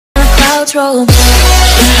outro.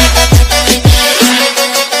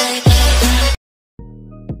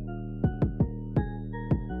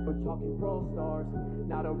 We're talking brawl stars,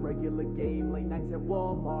 not a regular game. Late nights at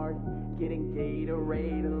Walmart, getting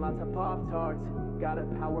Gatorade and lots of Pop-Tarts. Gotta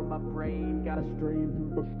power my brain, gotta stream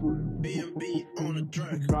through the stream. B&B on the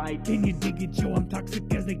track. Right. Can you dig it, yo? I'm toxic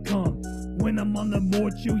as they come. When I'm on the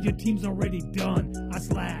mort, yo, your team's already done. I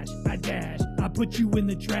slash, I dash, I put you in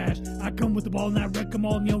the trash. I come with the ball and I wreck them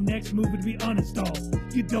all, and your next move would be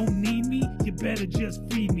uninstalled. You don't need me, you better just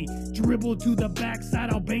feed me. Dribble to the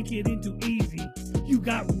backside, I'll bank it into easy. You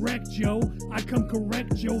got wrecked, yo. I come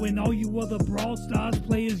correct, yo, and all you other Brawl Stars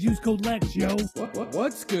players use code Lex, yo.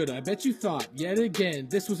 What's good? I bet you thought, yet again,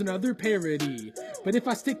 this was another parody. But if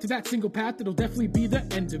I stick to that single path, it'll definitely be the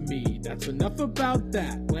end of me. That's enough about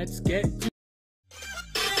that. Let's get to